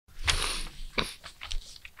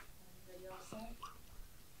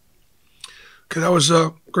because that was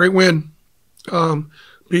a great win.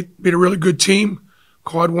 Beat a really good team,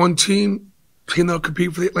 quad one team that'll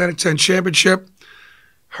compete for the Atlantic 10 championship.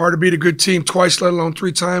 Hard to beat a good team twice, let alone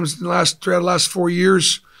 3 times in the last 3 out of the last 4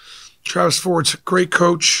 years. Travis Ford's a great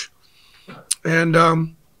coach,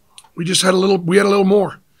 and we just had a little. We had a little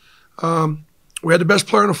more. We had the best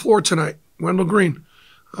player on the floor tonight, Wendell Green.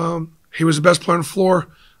 He was the best player on the floor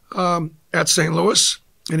at St. Louis,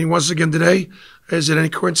 and he was again today. Is it any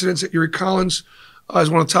coincidence that Yuri Collins is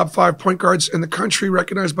one of the top 5 point guards in the country,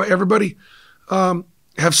 recognized by everybody?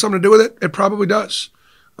 Have something to do with it? It probably does.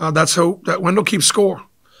 That's how that Wendell keeps score,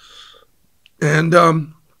 and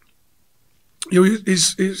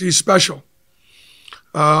he's special.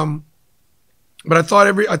 But I thought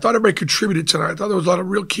everybody contributed tonight. I thought there was a lot of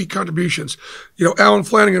real key contributions. Alan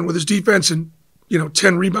Flanagan with his defense and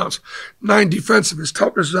 10 rebounds, 9 defensive, his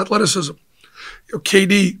toughness, his athleticism.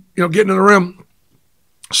 KD, getting to the rim,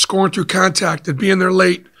 scoring through contact and being there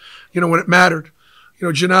late, when it mattered.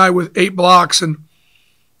 Janai with 8 blocks, and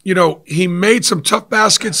he made some tough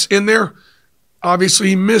baskets in there. Obviously,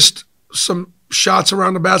 he missed some shots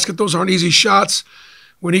around the basket. Those aren't easy shots.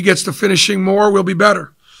 When he gets to finishing more, we'll be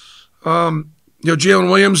better. Jalen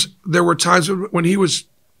Williams, there were times when he was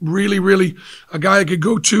really, really a guy I could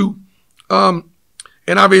go to. And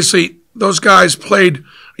obviously, those guys played,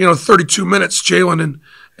 32 minutes, Jalen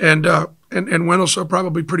and Wendell, so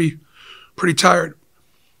probably pretty tired.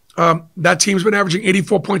 That team's been averaging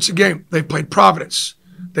 84 points a game. They played Providence.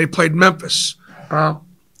 They played Memphis.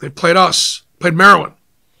 They played us. Played Maryland.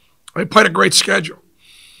 They played a great schedule.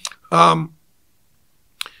 But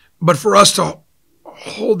for us to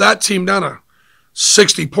hold that team down to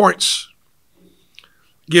 60 points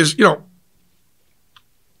gives,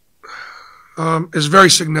 is very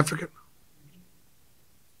significant.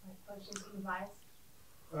 Questions from the bias?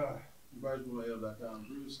 Bruce,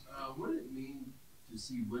 what did it mean to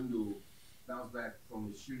see Wendell bounce back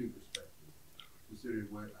from a shooting perspective, considering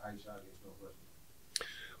how he shot against Northwestern?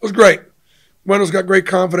 It was great. Wendell's got great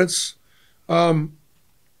confidence.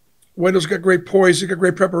 Wendell's got great poise. He's got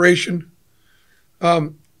great preparation.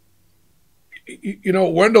 Wendell's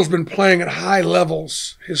been playing at high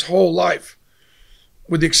levels his whole life,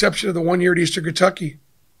 with the exception of the 1 year at Eastern Kentucky.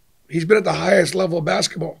 He's been at the highest level of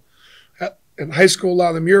basketball. In high school,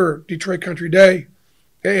 La Muir, Detroit Country Day,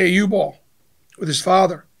 AAU ball with his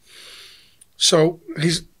father. So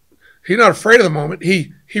he's not afraid of the moment.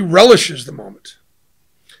 He relishes the moment.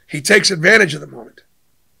 He takes advantage of the moment.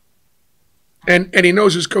 And he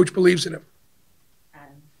knows his coach believes in him.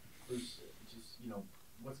 Bruce,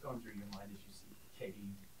 what's going through your mind as you see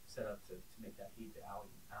KD set up to make that heat to Allen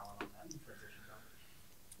on that transition zone?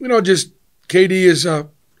 KD is a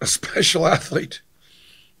special athlete.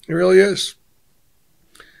 He really is.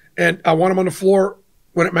 And I want him on the floor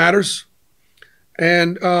when it matters.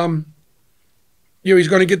 And, he's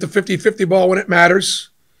going to get the 50-50 ball when it matters.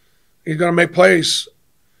 He's going to make plays.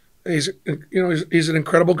 He's an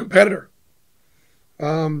incredible competitor.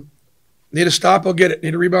 Need a stop, he'll get it.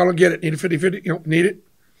 Need a rebound, he'll get it. Need a 50-50, need it.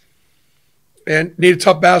 And need a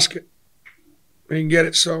tough basket. He can get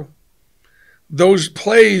it. So those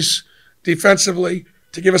plays defensively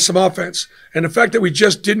to give us some offense, and the fact that we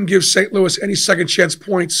just didn't give St. Louis any second chance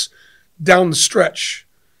points down the stretch,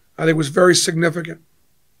 I think was very significant.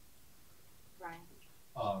 Ryan.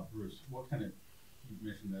 Bruce, you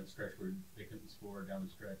mentioned that stretch where they couldn't score down the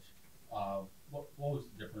stretch. What was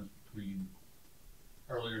the difference between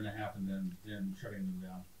earlier in the half and then shutting them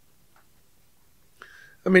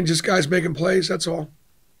down? Just guys making plays, that's all.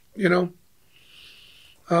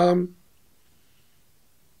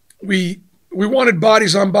 We wanted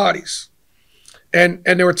bodies on bodies. And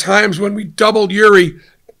there were times when we doubled Yuri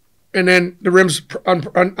and then the rims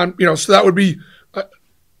so that would be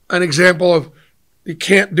an example of you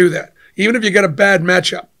can't do that. Even if you get a bad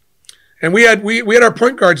matchup. And we had our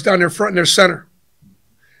point guards down there front and their center.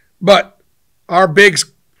 But our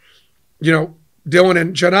bigs, Dylan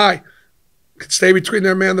and Janai, could stay between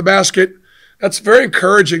their man and the basket. That's very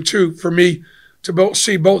encouraging, too, for me to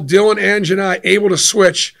see both Dylan and Janai able to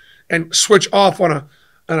switch and switch off on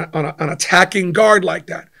an attacking guard like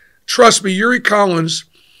that. Trust me, Yuri Collins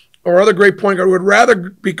or other great point guard would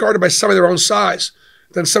rather be guarded by somebody their own size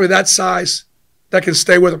than somebody that size that can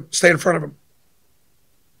stay with him, stay in front of him.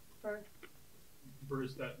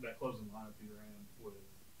 Bruce, that closing lineup you ran with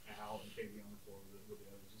Al and KD on the floor with the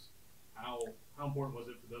others, just how important was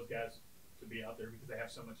it for those guys to be out there because they have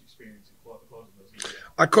so much experience in closing those games?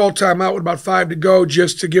 I called timeout with about 5 to go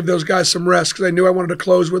just to give those guys some rest because I knew I wanted to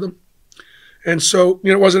close with them. And so,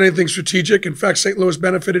 it wasn't anything strategic. In fact, St. Louis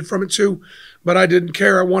benefited from it too, but I didn't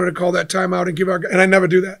care. I wanted to call that timeout and and I never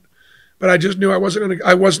do that. but I just knew I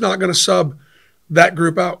was not going to sub that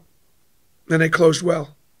group out, and they closed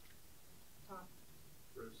well.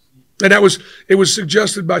 And it was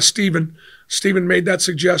suggested by Stephen. Stephen made that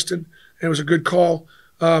suggestion, and it was a good call.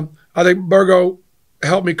 I think Burgo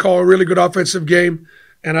helped me call a really good offensive game,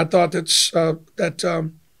 and I thought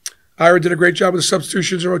that Ira did a great job with the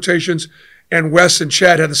substitutions and rotations, and Wes and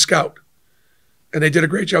Chad had the scout, and they did a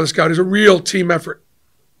great job with the scout. It was a real team effort.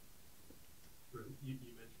 You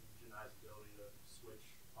mentioned Janai's ability to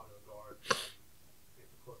switch onto a guard. I think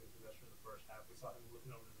the closing possession of the first half, we saw him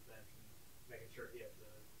looking over to the bench and making sure he had the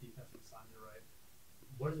defensive assignment right.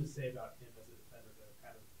 What does it say about him as a defender to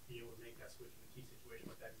kind of be able to make that switch in a key situation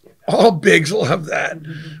like that? All bigs love that.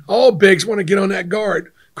 All bigs want to get on that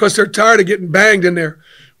guard because they're tired of getting banged in there.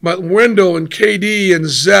 But Wendell and KD and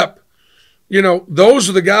Zepp, you know, those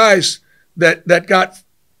are the guys that got,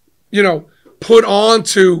 you know, put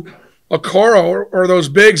onto Okoro or those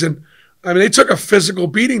bigs. And, I mean, they took a physical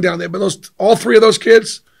beating down there. But all three of those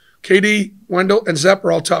kids, KD, Wendell, and Zepp,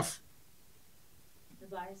 are all tough.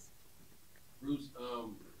 Advice? Bruce,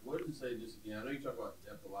 what did you say just again? I know you talk about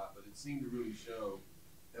depth a lot, but it seemed to really show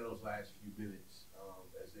in those last few minutes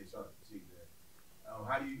as they started the season.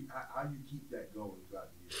 How do you keep that going throughout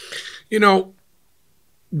the year? You know,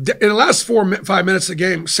 in the last 5 minutes of the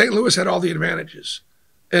game, St. Louis had all the advantages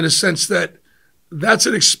in a sense that that's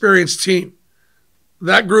an experienced team.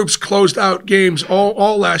 That group's closed out games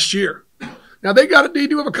all last year. Now, they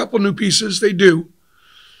do have a couple new pieces. They do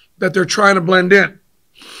that they're trying to blend in.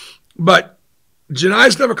 But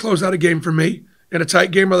Janai's never closed out a game for me in a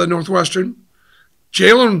tight game by the Northwestern.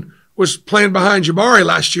 Jalen was playing behind Jabari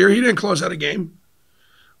last year. He didn't close out a game.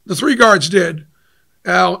 The three guards did,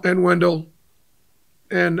 Al and Wendell,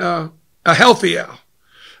 and a healthy Al.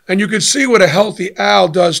 And you can see what a healthy Al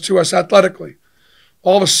does to us athletically.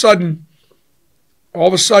 All of a sudden,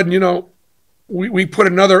 you know, we put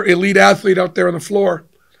another elite athlete out there on the floor,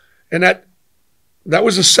 and that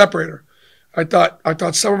was a separator. I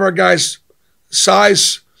thought some of our guys'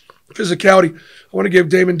 size, physicality. I want to give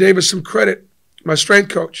Damon Davis some credit, my strength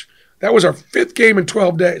coach. That was our 5th game in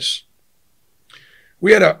 12 days.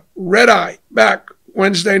 We had a red eye back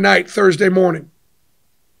Wednesday night, Thursday morning.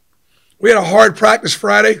 We had a hard practice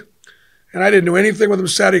Friday, and I didn't do anything with them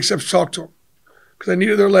Saturday except talk to them because I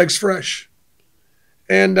needed their legs fresh.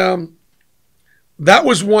 And that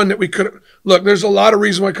was one that we could have. Look, there's a lot of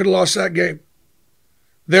reasons why I could have lost that game.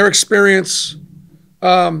 Their experience,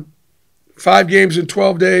 5 games in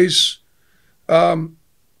 12 days, you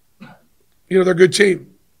know, they're a good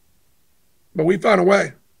team. But we found a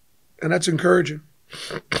way, and that's encouraging.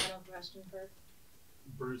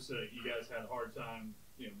 Bruce, you guys had a hard time,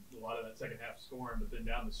 you know, a lot of that second half scoring, but then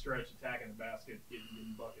down the stretch, attacking the basket,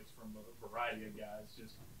 getting buckets from a variety of guys.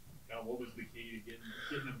 Just kind of what was the key to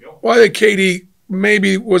getting them going? Well, I think KD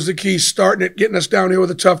maybe was the key, starting it, getting us down here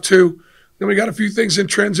with a tough 2. Then we got a few things in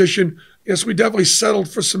transition. Yes, we definitely settled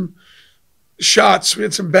for some shots. We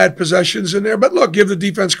had some bad possessions in there, but look, give the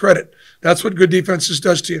defense credit. That's what good defenses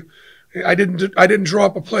does to you. I didn't draw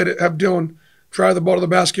up a play to have Dylan drive the ball to the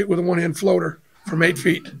basket with a one-hand floater from 8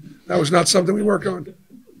 feet. That was not something we work on. All right,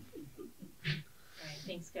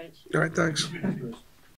 thanks, Coach. All right, thanks.